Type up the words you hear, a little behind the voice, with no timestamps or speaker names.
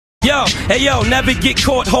Yo, hey yo, never get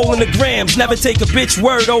caught holding the grams. Never take a bitch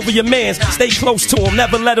word over your mans. Stay close to him,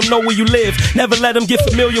 never let him know where you live. Never let him get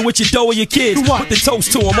familiar with your dough or your kids. Put the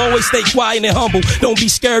toast to him, always stay quiet and humble. Don't be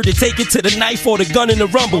scared to take it to the knife or the gun in the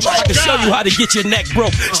rumble. I can show you how to get your neck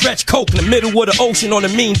broke. Stretch coke in the middle of the ocean on a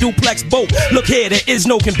mean duplex boat. Look here, there is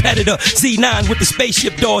no competitor. Z9 with the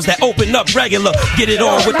spaceship doors that open up regular. Get it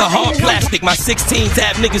on with the hard plastic. My 16s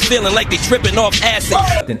have niggas feeling like they tripping off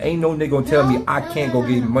acid. Then ain't no nigga gonna tell me I can't go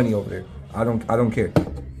get money over there. I don't care.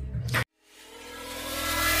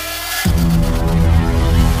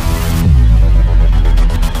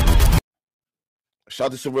 Shout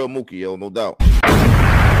out to SURREALMOOKIE, yo, no doubt.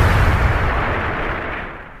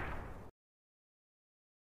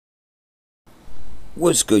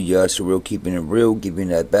 What's good, y'all? Surreal, keeping it real, giving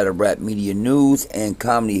that battle rap media news and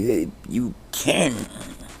comedy hit. You can.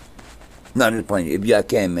 Not just playing. If y'all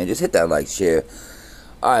can, man, just hit that like, share.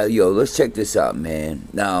 Alright, yo, let's check this out, man.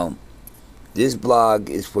 Now, this blog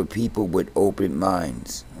is for people with open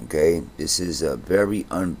minds, okay? This is a very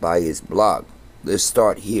unbiased blog. Let's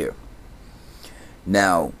start here.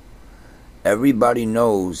 Now, everybody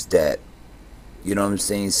knows that, you know what I'm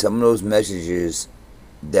saying, some of those messages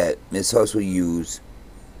that Miss Hustle used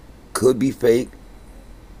could be fake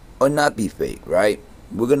or not be fake, right?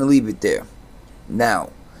 We're going to leave it there.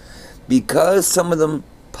 Now, because some of them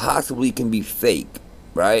possibly can be fake,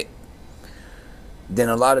 right? Then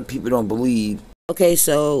a lot of people don't believe. Okay,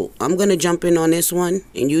 so I'm going to jump in on this one,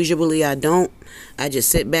 and usually I don't. I just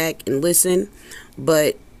sit back and listen.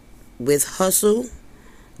 But with Hustle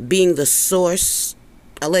being the source,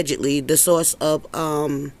 allegedly, the source of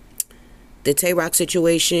the Tay-Rock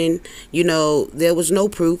situation, you know, there was no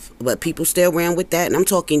proof, but people still ran with that. And I'm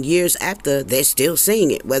talking years after, they're still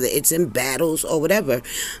saying it, whether it's in battles or whatever.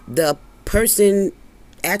 The person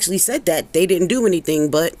actually said that they didn't do anything,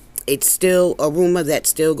 but it's still a rumor that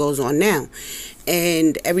still goes on now.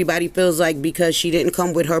 And everybody feels like because she didn't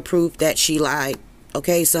come with her proof that she lied.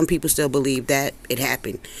 Okay, some people still believe that it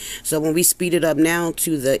happened. So when we speed it up now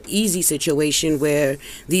to the Eazy situation where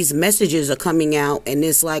these messages are coming out and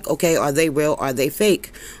it's like, okay, are they real? Are they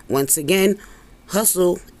fake? Once again,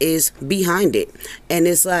 Hustle is behind it. And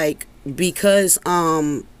it's like, because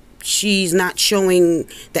she's not showing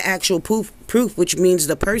the actual proof, which means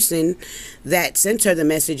the person that sent her the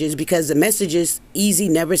messages, because the messages Eazy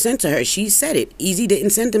never sent to her. She said it. Eazy didn't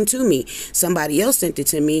send them to me. Somebody else sent it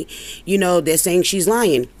to me. You know, they're saying she's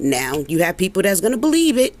lying. Now, you have people that's going to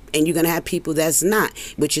believe it, and you're going to have people that's not,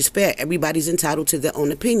 which is fair. Everybody's entitled to their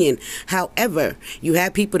own opinion. However, you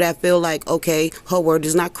have people that feel like, okay, her word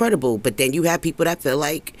is not credible. But then you have people that feel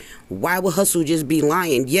like, why would Hustle just be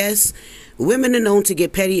lying? Yes, women are known to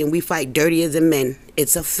get petty, and we fight dirtier than men.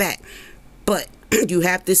 It's a fact. But you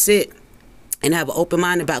have to sit and have an open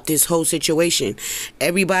mind about this whole situation.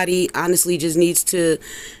 Everybody honestly just needs to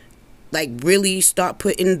like really start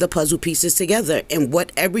putting the puzzle pieces together, and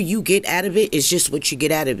whatever you get out of it is just what you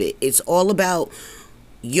get out of it. It's all about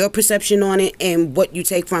your perception on it and what you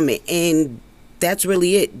take from it, and that's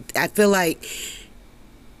really it. I feel like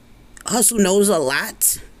Hustle knows a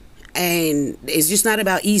lot, and it's just not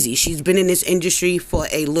about Eazy. She's been in this industry for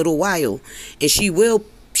a little while, and she will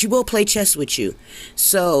play chess with you.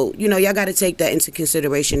 So, you know, y'all got to take that into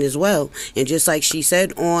consideration as well. And just like she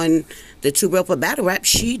said on the Too Real for Battle Rap,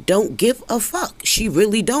 she don't give a fuck. She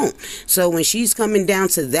really don't. So when she's coming down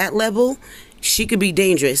to that level, she could be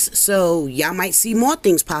dangerous. So y'all might see more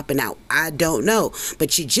things popping out. I don't know.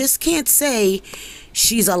 But you just can't say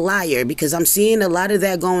she's a liar, because I'm seeing a lot of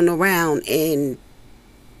that going around, and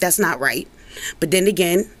that's not right. But then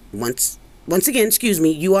again, once again, excuse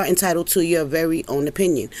me, you are entitled to your very own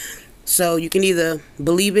opinion. So you can either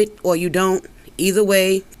believe it or you don't. Either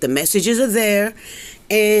way, the messages are there,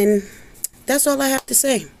 and that's all I have to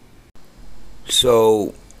say.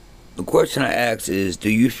 So the question I ask is, do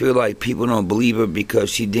you feel like people don't believe her because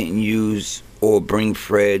she didn't use or bring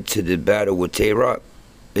Fred to the battle with Tay-Rock?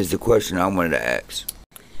 Is the question I wanted to ask.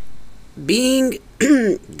 Being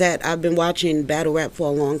that I've been watching battle rap for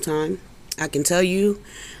a long time, I can tell you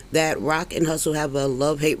that Rock and Hustle have a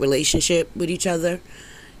love-hate relationship with each other.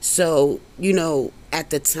 So, you know, at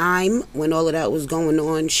the time when all of that was going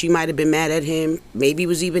on, she might have been mad at him. Maybe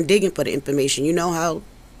was even digging for the information. You know how,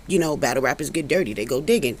 you know, battle rappers get dirty. They go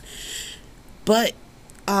digging. But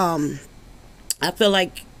I feel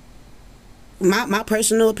like my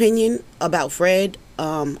personal opinion about Fred,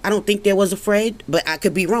 I don't think there was a Fred, but I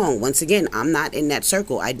could be wrong. Once again, I'm not in that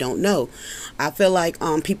circle. I don't know. I feel like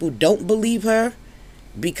people don't believe her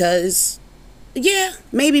because, yeah,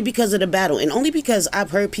 maybe because of the battle. And only because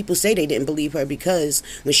I've heard people say they didn't believe her because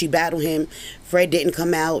when she battled him, Fred didn't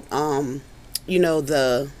come out, you know,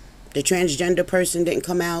 the the transgender person didn't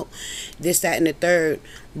come out, this, that, and the third.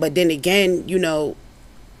 But then again, you know,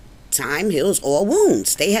 time heals all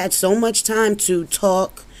wounds. They had so much time to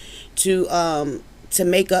talk, to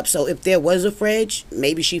make up. So if there was a fridge,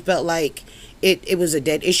 maybe she felt like it was a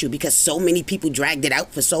dead issue because so many people dragged it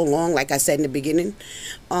out for so long. Like I said in the beginning,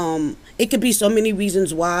 it could be so many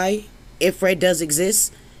reasons why, if Fred does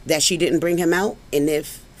exist, that she didn't bring him out, and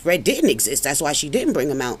if Fred didn't exist, that's why she didn't bring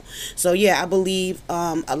him out. So yeah, I believe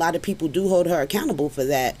a lot of people do hold her accountable for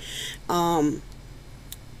that. You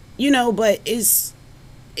know, but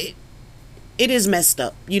it is messed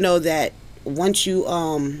up, you know, that once you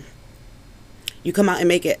come out and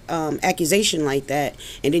make an accusation like that,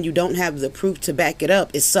 and then you don't have the proof to back it up,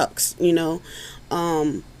 it sucks, you know,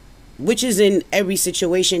 which is in every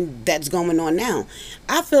situation that's going on now.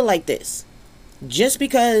 I feel like this, just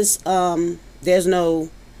because there's no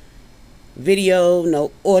video,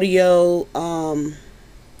 no audio,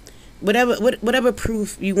 whatever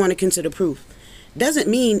proof you want to consider proof, doesn't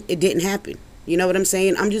mean it didn't happen. You know what I'm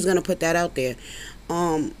saying? I'm just gonna put that out there.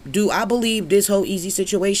 Do I believe this whole Eazy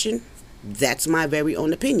situation? That's my very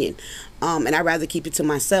own opinion, and I'd rather keep it to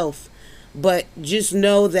myself. But just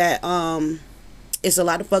know that it's a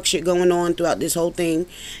lot of fuck shit going on throughout this whole thing,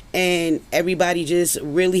 and everybody just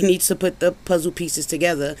really needs to put the puzzle pieces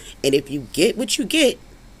together. And if you get what you get,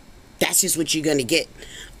 that's just what you're gonna get.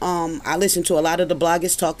 I listened to a lot of the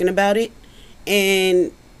bloggers talking about it,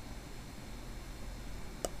 and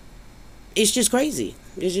it's just crazy.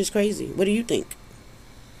 It's just crazy. What do you think?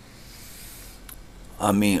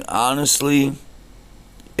 I mean, honestly,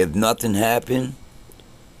 if nothing happened,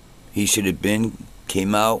 he should have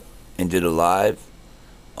came out and did a live.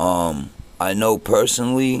 I know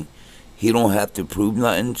personally, he don't have to prove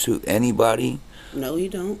nothing to anybody. No, you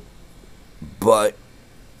don't. But,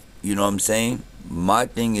 you know what I'm saying? My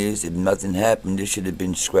thing is, if nothing happened, this should have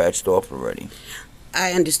been scratched off already.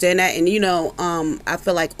 I understand that, and you know, I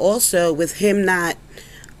feel like also with him not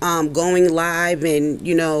going live and,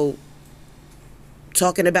 you know,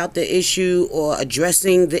 talking about the issue or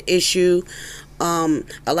addressing the issue,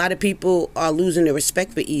 a lot of people are losing the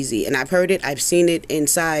respect for Eazy, and I've heard it, I've seen it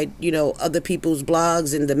inside, you know, other people's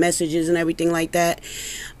blogs and the messages and everything like that.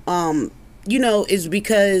 You know, it's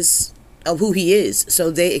because of who he is, so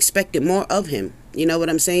they expected more of him. You know what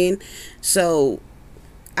I'm saying? So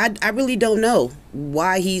I really don't know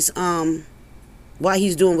why he's doing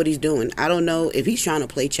what he's doing. I don't know if he's trying to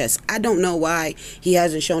play chess. I don't know why he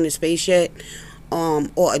hasn't shown his face yet,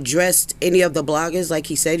 or addressed any of the bloggers like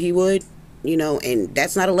he said he would, you know, and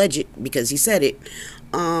that's not alleged because he said it.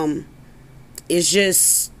 It's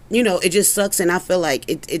just, you know, it just sucks, and I feel like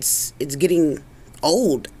it's getting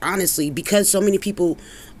old, honestly, because so many people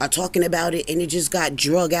are talking about it and it just got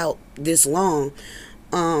drug out this long.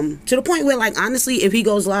 To the point where, like, honestly, if he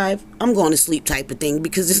goes live, I'm going to sleep type of thing,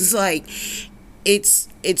 because it's like, it's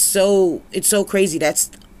so crazy. That's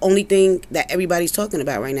the only thing that everybody's talking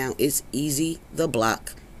about right now is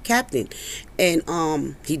Eazydablock captain,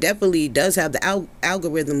 and he definitely does have the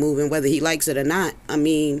algorithm moving, whether he likes it or not. I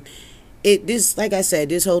mean, this, like I said,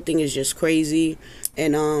 this whole thing is just crazy,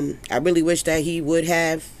 and I really wish that he would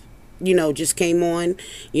have, you know, just came on,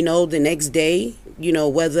 you know, the next day, you know,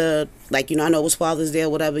 whether, like, you know, I know it was Father's Day or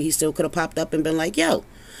whatever, he still could have popped up and been like, yo,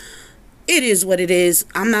 it is what it is.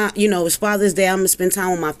 I'm not, you know, it's Father's Day, I'm gonna spend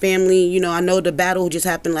time with my family, you know, I know the battle just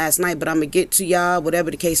happened last night, but I'm gonna get to y'all, whatever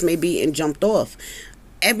the case may be, and jumped off.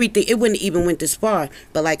 Everything, it wouldn't even went this far,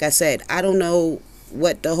 but like I said, I don't know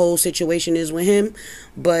what the whole situation is with him,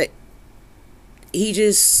 but he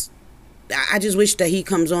just, I just wish that he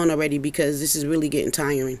comes on already, because this is really getting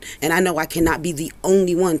tiring. And I know I cannot be the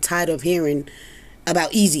only one tired of hearing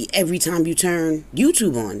about Eazy every time you turn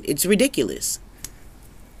YouTube on. It's ridiculous.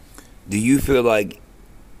 Do you feel like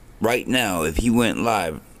right now, if he went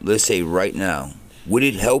live, let's say right now, would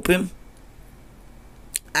it help him?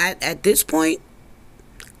 At this point,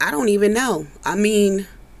 I don't even know. I mean,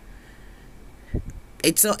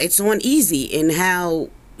 it's on Eazy and how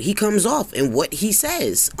he comes off and what he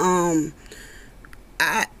says.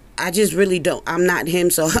 I just really don't. I'm not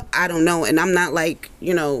him, so I don't know. And I'm not like,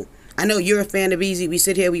 you know, I know you're a fan of Eazy. We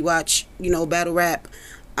sit here, we watch, you know, battle rap.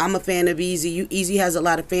 I'm a fan of Eazy. Eazy has a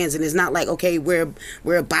lot of fans, and it's not like, okay, we're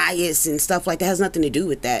biased and stuff like that. It has nothing to do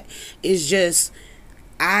with that. It's just,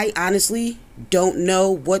 I honestly don't know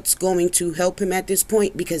what's going to help him at this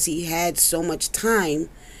point, because he had so much time,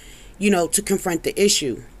 you know, to confront the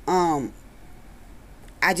issue. I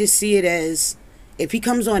just see it as, if he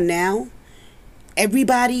comes on now,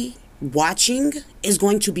 everybody watching is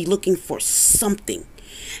going to be looking for something.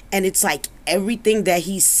 And it's like everything that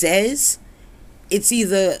he says, it's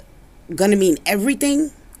either going to mean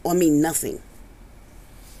everything or mean nothing.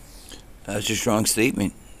 That's a strong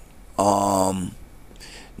statement.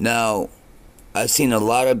 Now, I've seen a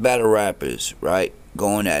lot of battle rappers, right,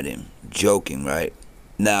 going at him, joking, right?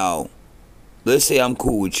 Now, let's say I'm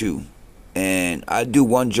cool with you, and I do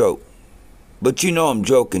one joke, but you know I'm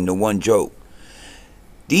joking, the one joke.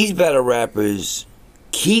 These battle rappers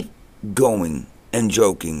keep going and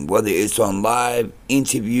joking, whether it's on live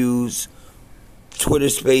interviews, Twitter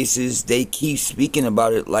spaces, they keep speaking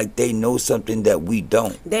about it like they know something that we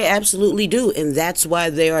don't. They absolutely do, and that's why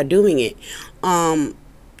they are doing it.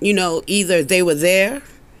 You know, either they were there,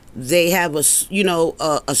 they have a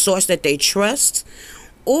source that they trust,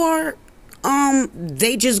 or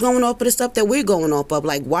they just going off of the stuff that we're going off of.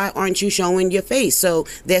 Like, why aren't you showing your face? So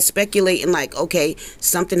they're speculating like, okay,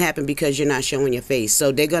 something happened because you're not showing your face.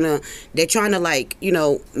 So they're trying to, like, you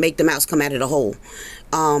know, make the mouse come out of the hole.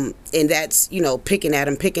 And that's, you know, picking at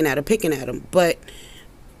them. But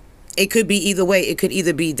it could be either way. It could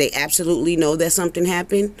either be they absolutely know that something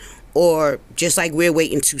happened, or just like we're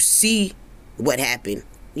waiting to see what happened.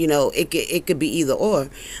 You know, it could be either or.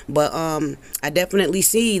 But I definitely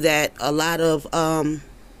see that a lot of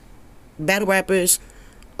battle rappers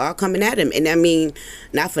are coming at him. And I mean,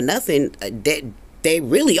 not for nothing, they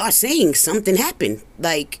really are saying something happened.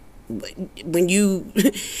 Like, when you're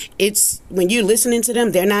listening to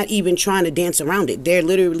them, they're not even trying to dance around it. They're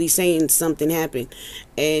literally saying something happened.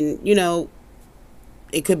 And, you know,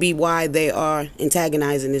 it could be why they are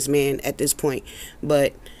antagonizing this man at this point.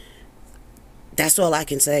 But that's all I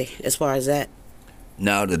can say as far as that.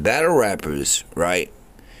 Now, the battle rappers, right,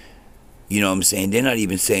 you know what I'm saying, they're not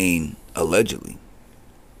even saying allegedly.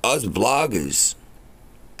 Us bloggers,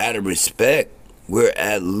 out of respect, we're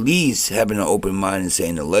at least having an open mind and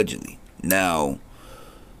saying allegedly. Now,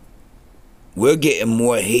 we're getting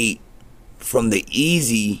more hate from the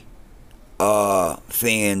Eazy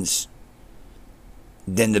fans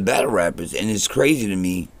than the battle rappers. And it's crazy to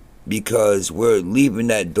me because we're leaving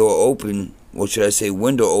that door open, or should I say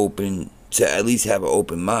window open, to at least have an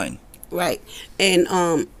open mind. Right. And,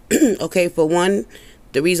 okay, for one,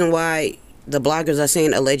 the reason why the bloggers are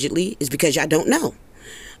saying allegedly is because y'all don't know.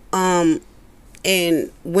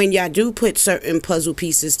 And when y'all do put certain puzzle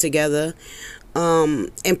pieces together,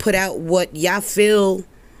 and put out what y'all feel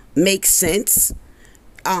makes sense,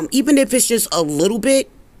 even if it's just a little bit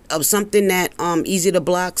of something that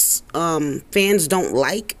Eazydablock's fans don't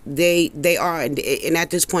like, they are, and at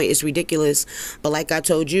this point it's ridiculous. But like I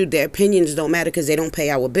told you, their opinions don't matter because they don't pay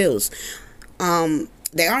our bills.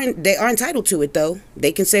 They are entitled to it, though.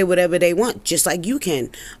 They can say whatever they want, just like you can.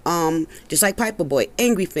 Just like Piper Boy,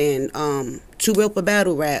 Angry Fan, Too Real for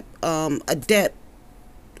Battle Rap, Adept,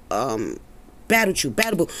 Battle Troop,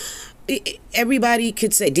 Battle Boo. Everybody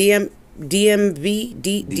could say DME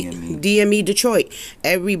Detroit.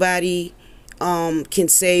 Everybody can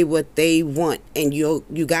say what they want, and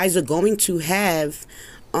you guys are going to have.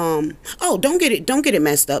 Don't get it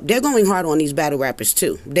messed up. They're going hard on these battle rappers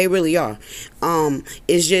too. They really are.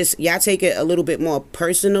 It's just y'all take it a little bit more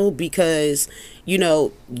personal because, you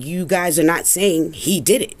know, you guys are not saying he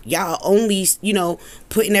did it. Y'all only, you know,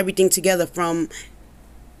 putting everything together from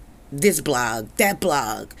this blog, that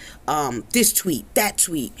blog, this tweet, that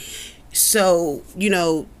tweet. So, you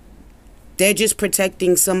know, they're just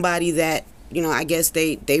protecting somebody that, you know, I guess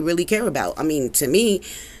they really care about. I mean, to me,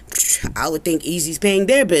 I would think Eazy's paying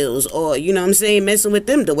their bills, or, you know what I'm saying, messing with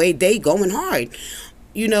them the way they going hard.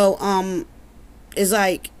 You know, it's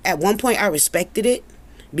like at one point I respected it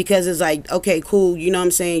because it's like, okay, cool, you know what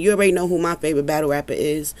I'm saying, you already know who my favorite battle rapper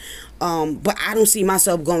is, but I don't see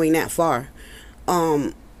myself going that far.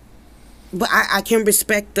 But I can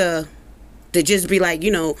respect to just be like,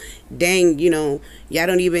 you know, dang, you know, y'all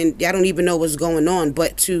don't even know what's going on,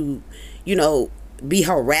 but to, you know, be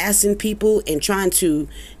harassing people and trying to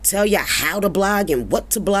tell you how to blog and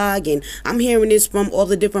what to blog, and I'm hearing this from all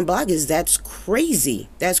the different bloggers. That's crazy.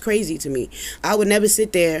 That's crazy to me. I would never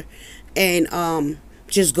sit there and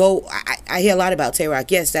just go. I hear a lot about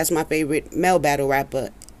Tay-Rock. Yes, that's my favorite male battle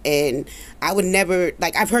rapper, and I would never,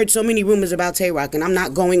 like, I've heard so many rumors about Tay-Rock, and I'm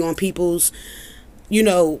not going on people's, you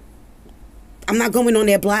know, I'm not going on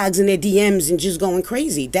their blogs and their DMs and just going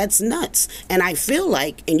crazy. That's nuts. And I feel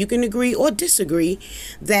like, and you can agree or disagree,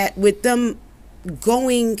 that with them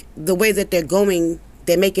going the way that they're going,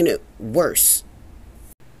 they're making it worse.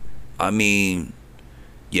 I mean,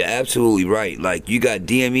 you're absolutely right. Like, you got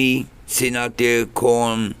DME sitting out there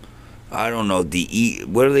calling, I don't know,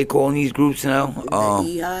 what are they calling these groups now? The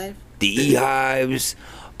E-Hive? The E-Hives,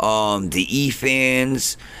 the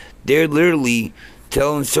E-Fans. They're literally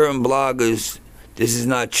telling certain bloggers this is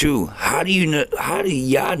not true. How do you know? How do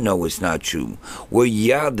y'all know it's not true? Were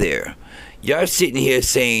y'all there? Y'all sitting here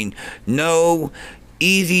saying, no,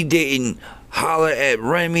 Eazy didn't holler at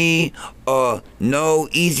Remy, no,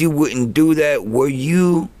 Eazy wouldn't do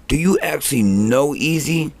that. Do you actually know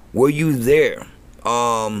Eazy? Were you there?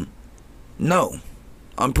 No.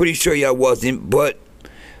 I'm pretty sure y'all wasn't, but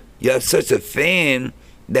y'all such a fan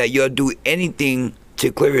that y'all do anything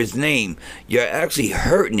to clear his name. You're actually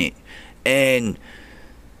hurting it. And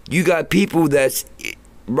you got people that's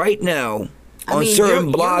right now on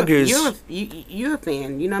certain bloggers. You're a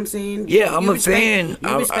fan, you know what I'm saying? Yeah, I'm a fan.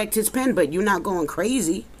 You respect his pen, but you're not going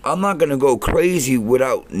crazy. I'm not going to go crazy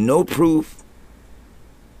without no proof.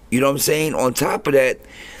 You know what I'm saying? On top of that,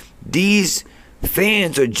 these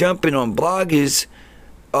fans are jumping on bloggers,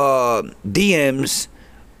 DMs,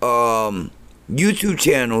 YouTube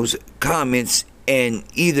channels, comments, and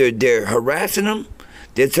either they're harassing them,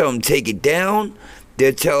 they tell them take it down,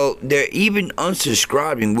 they're even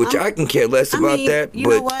unsubscribing, which I can care less about that. You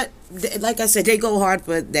know what? Like I said, they go hard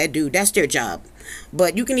for that dude. That's their job.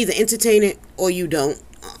 But you can either entertain it or you don't.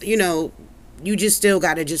 You know, you just still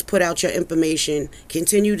got to just put out your information,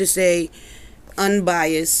 continue to say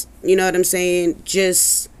unbiased, you know what I'm saying?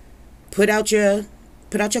 Just put out your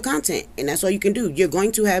content, and that's all you can do. You're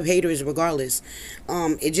going to have haters regardless.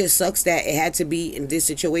 It just sucks that it had to be in this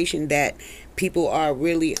situation that people are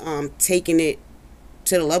really taking it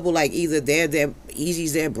to the level like either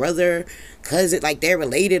Eazy's their brother, cousin, like they're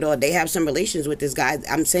related or they have some relations with this guy.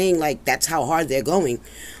 I'm saying like that's how hard they're going.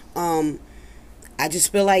 I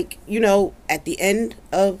just feel like, you know, at the end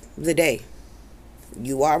of the day,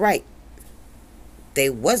 you are right. They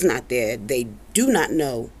was not there. They do not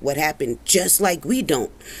know what happened, just like we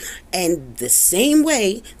don't. And the same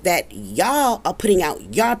way that y'all are putting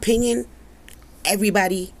out your opinion,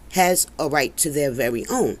 everybody has a right to their very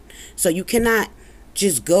own. So you cannot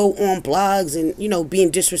just go on blogs and, you know,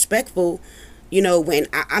 being disrespectful, you know, when,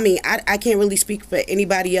 I can't really speak for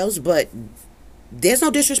anybody else, but there's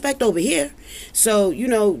no disrespect over here. So, you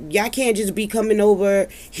know, y'all can't just be coming over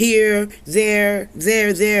here, there,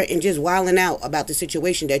 and just wilding out about the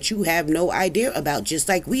situation that you have no idea about, just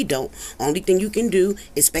like we don't. Only thing you can do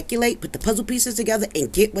is speculate, put the puzzle pieces together,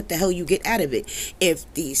 and get what the hell you get out of it.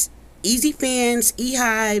 If these Eazy fans,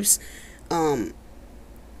 E-Hives,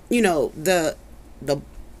 you know, the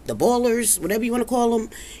ballers, whatever you want to call them,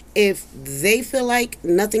 if they feel like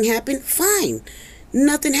nothing happened, fine.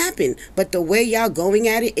 Nothing happened. But the way y'all going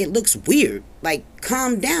at it, it looks weird. Like,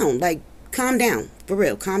 calm down. Like, calm down. For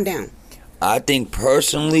real, calm down. I think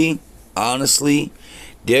personally, honestly,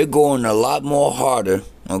 they're going a lot more harder,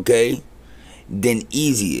 okay, than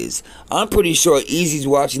Eazy is. I'm pretty sure Eazy's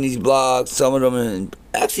watching these blogs, some of them, and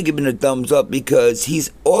actually giving a thumbs up because he's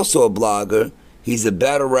also a blogger. He's a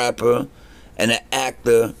battle rapper and an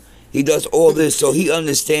actor. He does all this, so he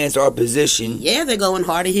understands our position. Yeah, they're going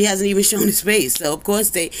harder. He hasn't even shown his face. So, of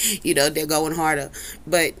course, they're going harder.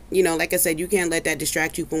 But, you know, like I said, you can't let that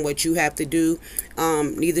distract you from what you have to do.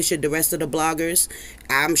 Neither should the rest of the bloggers.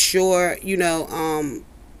 I'm sure,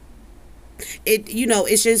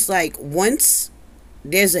 it's just like once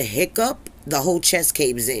there's a hiccup, the whole chest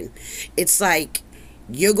caves in. It's like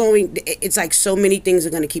it's like so many things are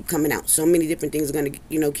going to keep coming out. So many different things are going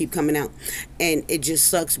to, keep coming out. And it just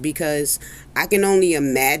sucks because I can only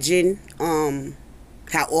imagine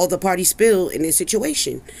how all the parties feel in this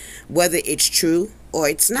situation, whether it's true or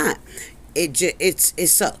it's not. It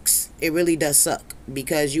sucks. It really does suck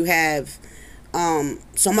because you have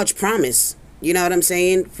so much promise. You know what I'm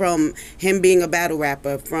saying? From him being a battle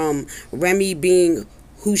rapper, from Remy being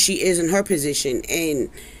who she is in her position, and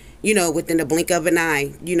within the blink of an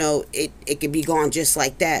eye, it could be gone just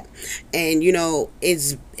like that. And,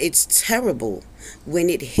 it's terrible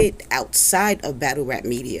when it hit outside of battle rap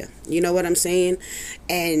media. You know what I'm saying?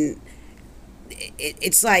 And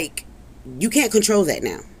it's like, you can't control that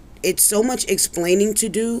now. It's so much explaining to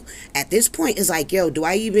do. At this point, it's like, yo, do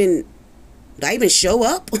I even show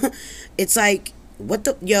up? It's like,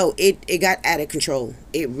 it got out of control.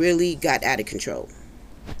 It really got out of control.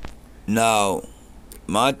 Now,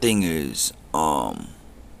 my thing is,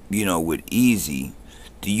 with Eazy,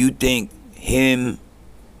 do you think him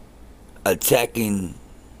attacking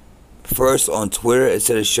first on Twitter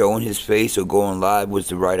instead of showing his face or going live was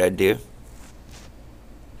the right idea?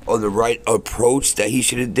 Or the right approach that he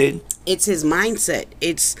should have did? It's his mindset.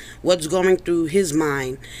 It's what's going through his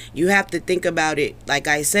mind. You have to think about it. Like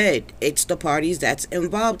I said, it's the parties that's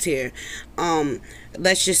involved here.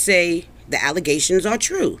 Let's just say the allegations are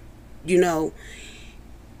true.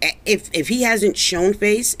 If he hasn't shown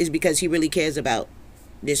face, it's because he really cares about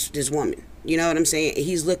this woman. You know what I'm saying?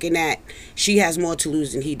 He's looking at, she has more to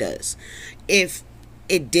lose than he does. If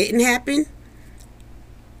it didn't happen,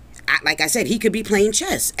 like I said, he could be playing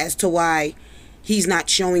chess as to why he's not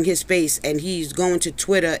showing his face, and he's going to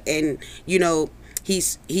Twitter and, you know,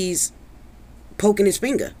 he's poking his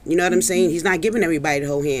finger. You know what I'm saying? He's not giving everybody the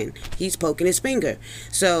whole hand. He's poking his finger.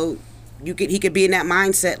 So he could be in that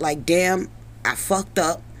mindset like, damn, I fucked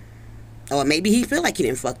up. Or maybe he feel like he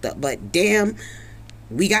didn't fucked up, but damn,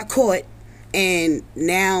 we got caught, and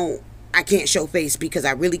now I can't show face because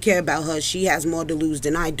I really care about her. She has more to lose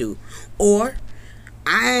than I do. Or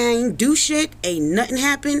I ain't do shit, ain't nothing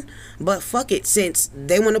happen, but fuck it, since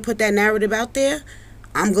they want to put that narrative out there,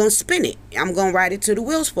 I'm going to spin it. I'm going to ride it till the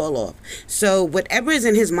wheels fall off. So whatever is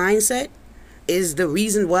in his mindset is the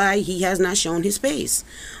reason why he has not shown his face.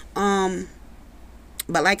 But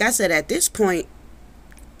like I said, at this point,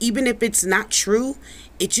 even if it's not true,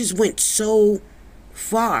 it just went so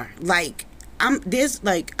far. Like,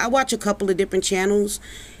 I watch a couple of different channels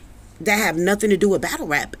that have nothing to do with battle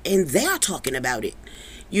rap, and they are talking about it.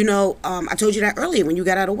 You know, I told you that earlier when you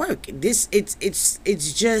got out of work.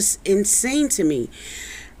 It's just insane to me.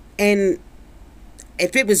 And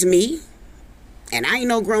if it was me, and I ain't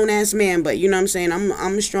no grown ass man, but you know what I'm saying, I'm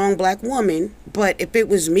a strong black woman. But if it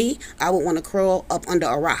was me, I would want to crawl up under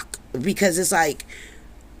a rock, because it's like,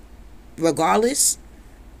 regardless,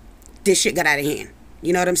 this shit got out of hand.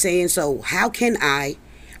 You know what I'm saying? So how can I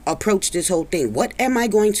approach this whole thing? What am I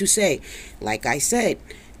going to say? Like I said,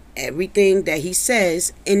 everything that he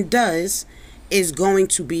says and does is going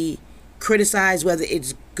to be criticized, whether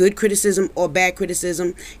it's good criticism or bad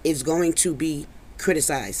criticism, is going to be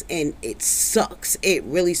criticized. And it sucks. It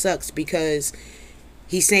really sucks, because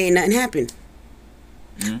he's saying nothing happened.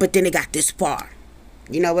 But then it got this far.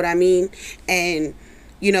 You know what I mean? And,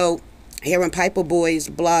 you know, hearing Piper Boy's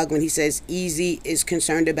blog when he says Eazy is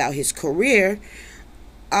concerned about his career,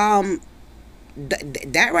 that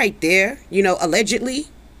right there, you know, allegedly,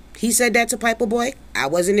 he said that to Piper Boy. I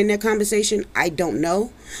wasn't in that conversation. I don't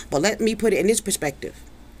know. But let me put it in this perspective.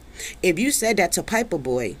 If you said that to Piper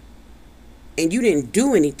Boy and you didn't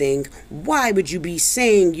do anything, why would you be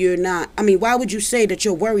saying why would you say that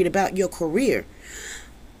you're worried about your career?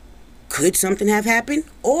 Could something have happened?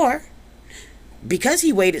 Or because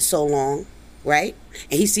he waited so long, right,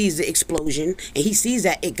 and he sees the explosion, and he sees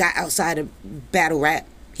that it got outside of battle rap,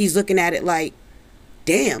 he's looking at it like,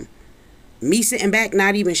 damn, me sitting back,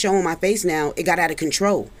 not even showing my face now, it got out of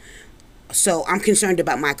control. So I'm concerned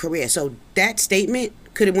about my career. So that statement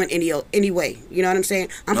could have went any way. You know what I'm saying?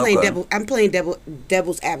 I'm playing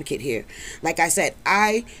devil's advocate here. Like I said,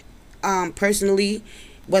 I personally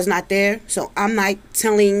was not there, so I'm not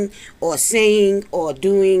telling or saying or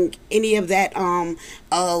doing any of that.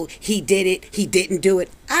 Oh, he did it, he didn't do it.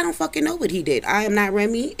 I don't fucking know what he did. I am not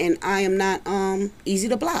Remy, and I am not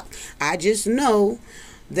Eazydablock. I just know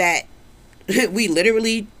that we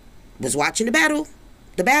literally was watching the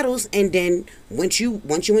battles, and then once you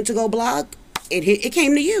went to go blog, it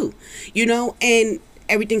came to you, you know, and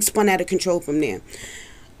everything spun out of control from there.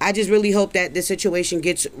 I just really hope that the situation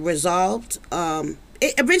gets resolved.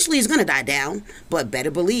 It eventually is going to die down, but better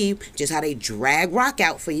believe, just how they drag Rock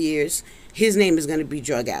out for years, his name is going to be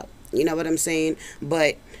drug out. You know what I'm saying?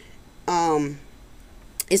 But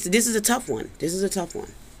this is a tough one. This is a tough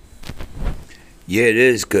one. Yeah, it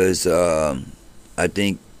is, because I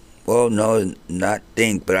think, well, no, not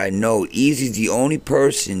think, but I know Eazy's the only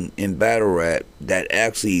person in battle rap that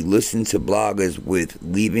actually listens to bloggers with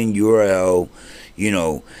leaving URL, you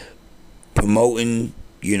know, promoting,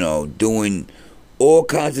 you know, doing all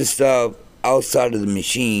kinds of stuff outside of the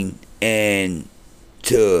machine, and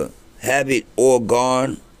to have it all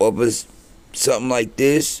gone over something like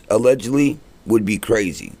this, allegedly, would be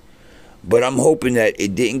crazy. But I'm hoping that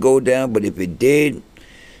it didn't go down, but if it did,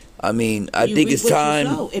 I mean, I think it's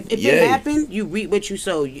time. If it happened, you reap what you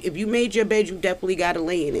sow. If you made your bed, you definitely got to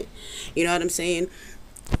lay in it. You know what I'm saying?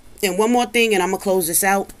 And one more thing, and I'm going to close this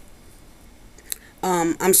out.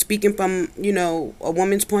 I'm speaking from, you know, a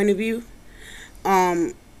woman's point of view.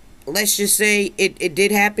 Let's just say it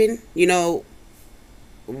did happen. You know,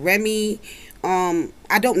 Remy,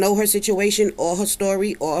 I don't know her situation or her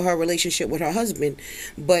story or her relationship with her husband,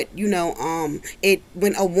 but you know,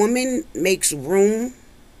 when a woman makes room,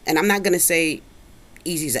 and I'm not gonna say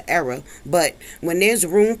Eazy's an error, but when there's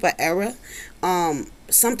room for error,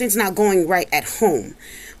 something's not going right at home.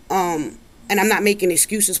 And I'm not making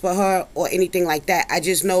excuses for her or anything like that. I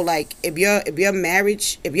just know, like, if your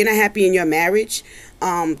marriage, if you're not happy in your marriage,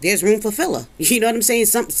 there's room for filler. You know what I'm saying?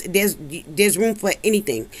 There's room for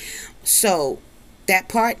anything. So that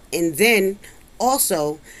part, and then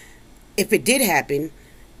also, if it did happen,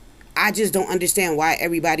 I just don't understand why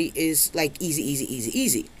everybody is like easy, easy, easy,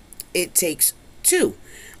 easy. It takes two.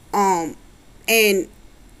 And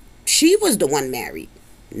she was the one married.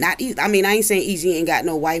 Not easy. I mean, I ain't saying Easy ain't got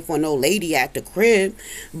no wife or no lady at the crib,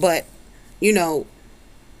 but you know,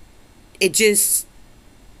 it's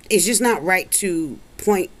just not right to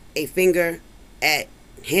point a finger at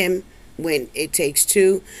him when it takes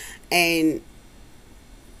two. And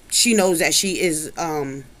she knows that she is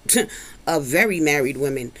a very married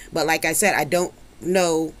woman. But like I said, I don't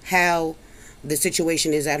know how the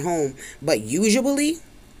situation is at home. But usually,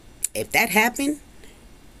 if that happened,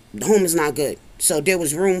 the home is not good. So there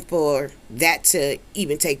was room for that to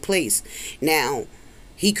even take place. Now,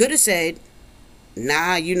 he could have said,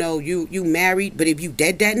 nah, you know, you married, but if you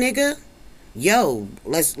dead that nigga, yo,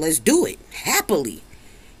 let's do it happily.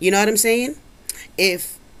 You know what I'm saying?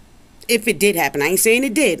 If it did happen, I ain't saying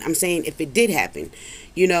it did. I'm saying if it did happen,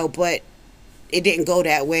 you know, but it didn't go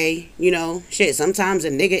that way, you know. Shit, sometimes a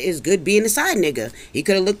nigga is good being a side nigga. He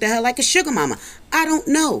could have looked at her like a sugar mama. I don't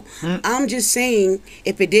know. I'm just saying,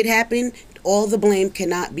 if it did happen, all the blame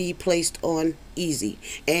cannot be placed on Easy.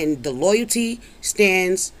 And the loyalty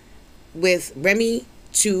stands with Remy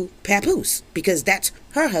to Papoose, because that's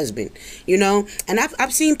her husband, you know. And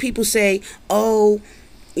I've seen people say, oh,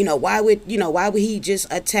 you know, why would he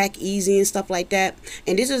just attack Easy and stuff like that?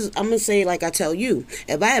 And this is, I'm gonna say, like I tell you,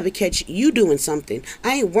 if I ever catch you doing something,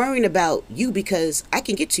 I ain't worrying about you, because I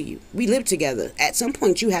can get to you. We live together. At some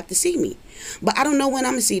point you have to see me. But I don't know when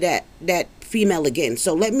I'm gonna see that female again.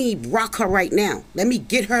 So let me rock her right now. Let me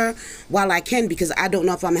get her while I can, because I don't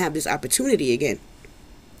know if I'm gonna have this opportunity again.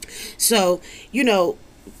 So, you know,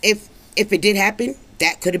 if it did happen,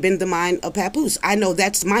 that could have been the mind of Papoose. I know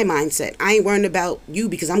that's my mindset. I ain't worrying about you,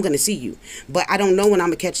 because I'm going to see you. But I don't know when I'm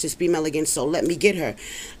going to catch this female again, so let me get her.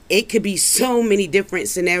 It could be so many different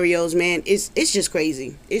scenarios, man. It's just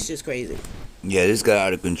crazy. It's just crazy. Yeah, this got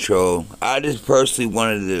out of control. I just personally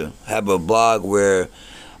wanted to have a blog where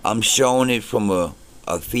I'm showing it from a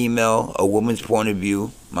woman's point of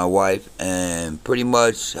view, my wife, and pretty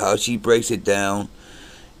much how she breaks it down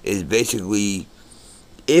is basically,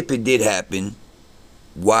 if it did happen,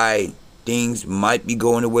 why things might be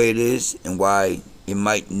going the way it is and why it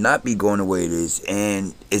might not be going the way it is.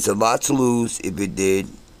 And it's a lot to lose if it did.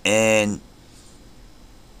 And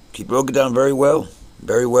she broke it down very well.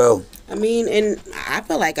 Very well. I mean, and I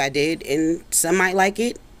feel like I did, and some might like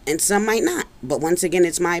it and some might not. But once again,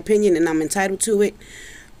 it's my opinion and I'm entitled to it.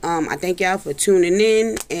 I thank y'all for tuning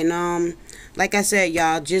in. And like I said,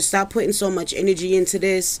 y'all, just stop putting so much energy into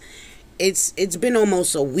this. It's been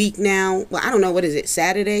almost a week now. Well, I don't know, what is it,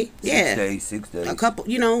 Saturday? Yeah. 6 days. A couple,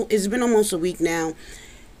 you know, it's been almost a week now.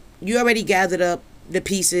 You already gathered up the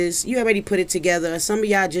pieces. You already put it together. Some of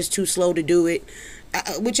y'all just too slow to do it.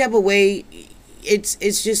 Whichever way,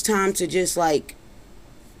 it's just time to just like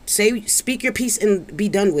speak your piece and be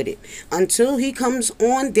done with it. Until he comes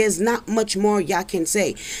on, there's not much more y'all can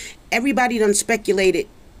say. Everybody done speculated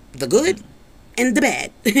the good and the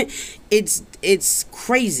bad. It's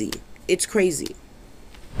crazy. It's crazy.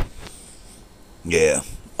 Yeah.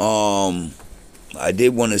 I did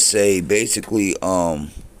want to say, basically,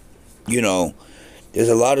 you know, there's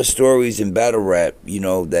a lot of stories in battle rap, you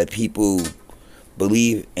know, that people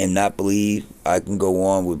believe and not believe. I can go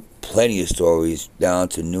on with plenty of stories, down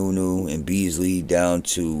to Nunu and Beasley, down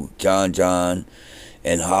to John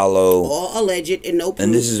and Hollow. All alleged and no proof.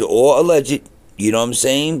 And this is all alleged, you know what I'm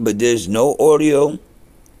saying? But there's no audio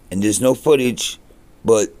and there's no footage.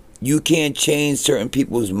 But you can't change certain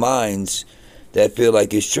people's minds that feel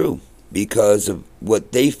like it's true because of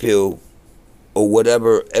what they feel or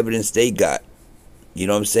whatever evidence they got. You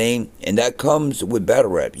know what I'm saying? And that comes with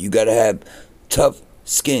battle rap. You got to have tough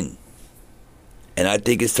skin. And I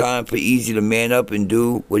think it's time for Easy to man up and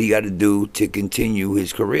do what he got to do to continue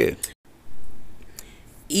his career.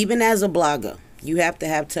 Even as a blogger, you have to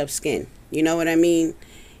have tough skin. You know what I mean?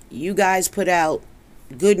 You guys put out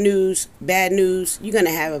good news, bad news. You're going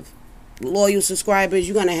to have loyal subscribers.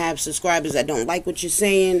 You're going to have subscribers that don't like what you're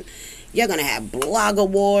saying. You're going to have blogger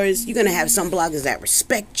wars. You're going to have some bloggers that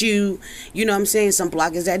respect you. You know what I'm saying? Some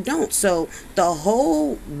bloggers that don't. So the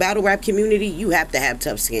whole battle rap community, you have to have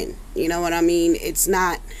tough skin. You know what I mean? This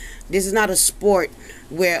is not a sport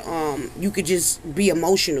where you could just be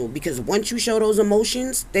emotional, because once you show those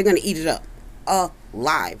emotions, they're going to eat it up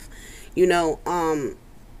alive. You know, and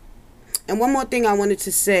one more thing I wanted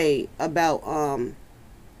to say about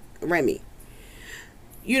Remy.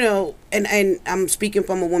 You know, and I'm speaking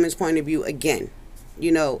from a woman's point of view again.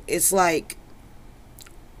 You know, it's like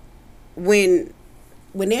when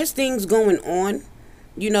there's things going on,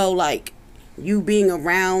 you know, like you being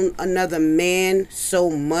around another man so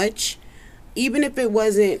much, even if it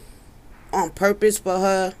wasn't on purpose for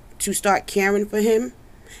her to start caring for him,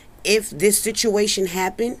 if this situation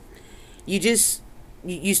happened, you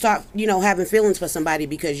start, having feelings for somebody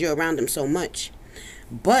because you're around them so much.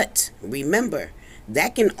 But remember,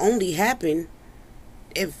 that can only happen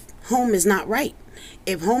if home is not right.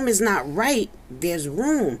 If home is not right, there's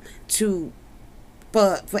room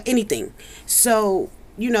for anything. So,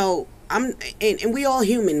 and we all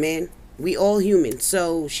human, man. We all human.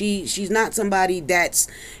 So she's not somebody that's,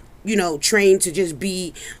 trained to just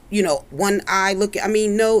be, one eye looking. I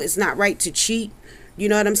mean, no, it's not right to cheat. You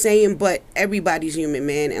know what I'm saying? But everybody's human,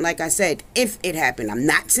 man. And like I said, if it happened, I'm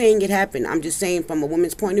not saying it happened. I'm just saying from a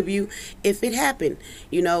woman's point of view, if it happened,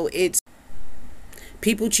 it's,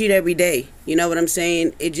 people cheat every day. You know what I'm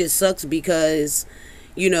saying? It just sucks because,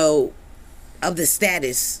 of the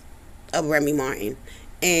status of Remy Martin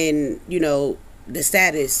and, the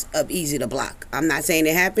status of Eazydablock. I'm not saying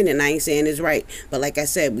it happened and I ain't saying it's right. But like I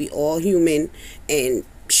said, we all human and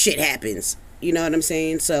shit happens. You know what I'm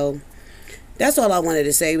saying? So that's all I wanted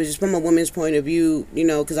to say, was just from a woman's point of view,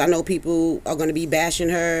 because I know people are going to be bashing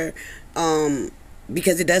her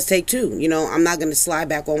because it does take two. I'm not going to slide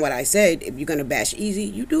back on what I said. If you're going to bash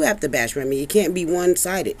Eazy, you do have to bash Remy. It can't be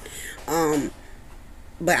one-sided.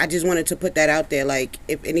 But I just wanted to put that out there. Like,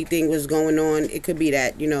 if anything was going on, it could be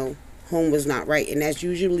that, home was not right. And that's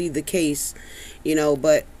usually the case,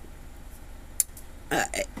 but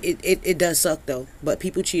it does suck, though. But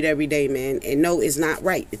people cheat every day, man. And no, it's not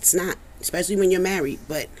right. It's not. Especially when you're married,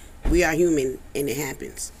 but we are human and it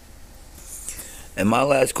happens. And my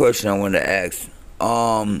last question I want to ask,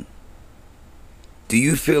 do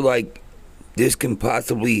you feel like this can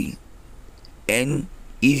possibly end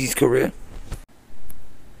Eazy's career?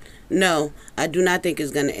 No, I do not think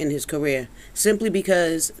it's going to end his career. Simply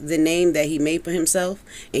because the name that he made for himself,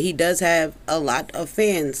 and he does have a lot of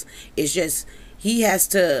fans, it's just he has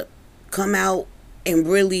to come out and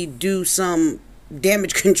really do some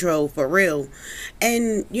damage control for real.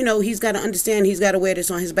 And he's got to understand he's got to wear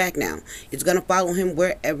this on his back now. It's going to follow him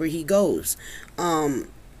wherever he goes.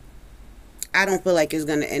 I don't feel like it's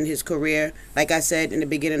going to end his career. Like I said in the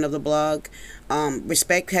beginning of the blog,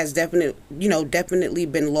 respect has definitely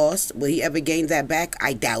been lost. Will he ever gain that back?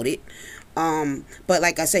 I doubt it. But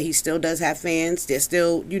like I said, he still does have fans. There's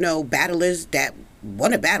still battlers that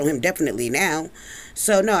want to battle him definitely now.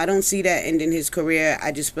 So no, I don't see that ending his career.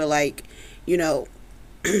 I just feel like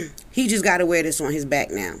he just got to wear this on his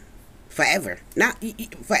back now. Forever. Not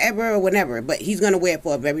forever or whenever, but he's going to wear it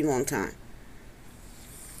for a very long time.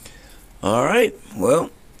 All right.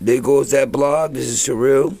 Well, there goes that blog. This is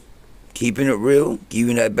Surreal. Keeping it real.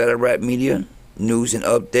 Giving that better rap media news and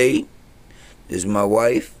update. This is my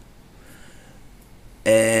wife.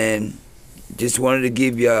 And just wanted to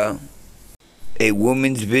give y'all a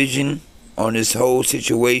woman's vision on this whole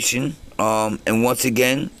situation. And once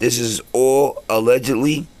again, this is all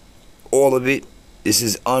allegedly, all of it. This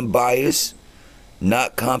is unbiased,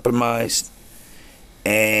 not compromised,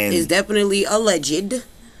 and it's definitely alleged.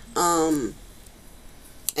 And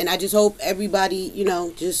I just hope everybody,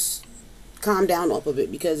 just calm down off of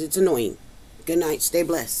it because it's annoying. Good night. Stay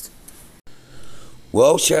blessed.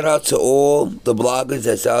 Well, shout out to all the bloggers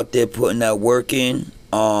that's out there putting that work in.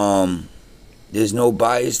 There's no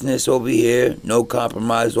biasness over here, no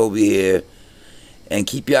compromise over here. And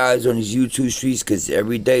keep your eyes on these YouTube streets because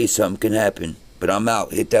every day something can happen. But I'm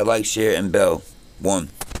out. Hit that like, share, and bell. 1.